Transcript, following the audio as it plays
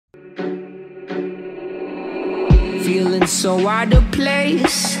feeling so out of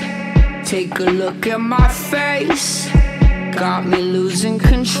place. Take a look at my face, got me losing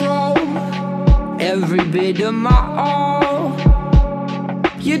control, every bit of my all.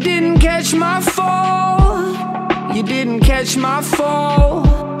 You didn't catch my fall, you didn't catch my fall,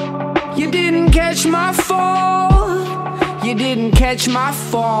 you didn't catch my fall, you didn't catch my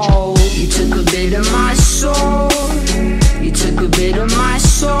fall. You took a bit of my soul, you took a bit of my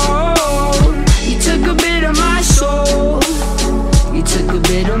soul, you took a bit of my soul, you took a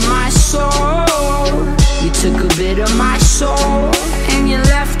bit of my soul, you took a bit of my soul, and you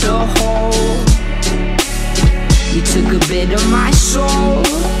left a hole. You took a bit of my soul,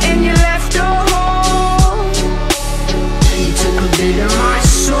 and you left a hole. You took a bit of my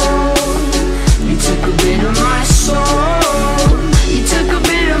soul, you took a bit of my soul, you took a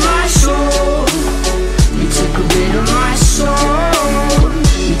bit of my soul, you took a bit of my soul,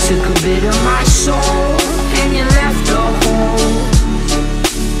 you took a bit of my soul, and you left a hole.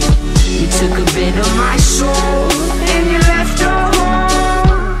 You took a bit of my soul, and you left a hole.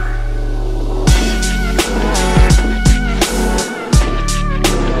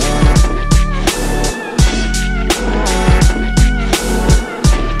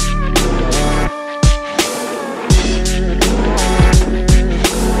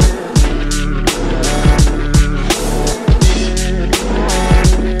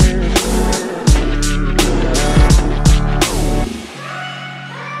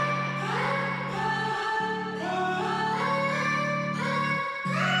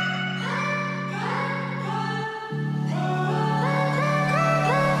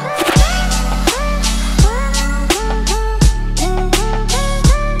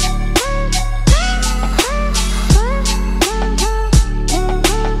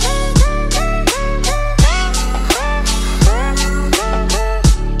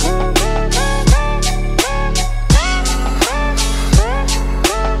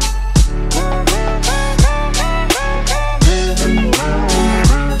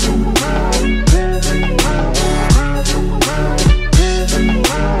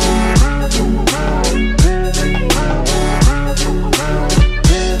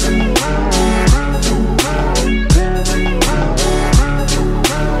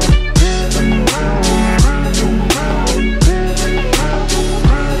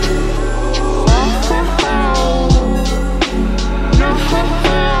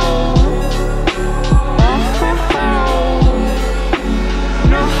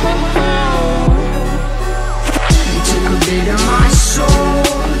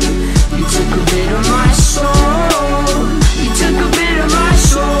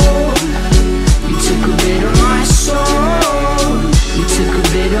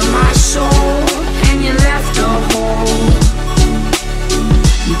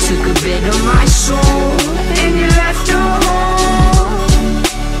 Took a bit of my soul,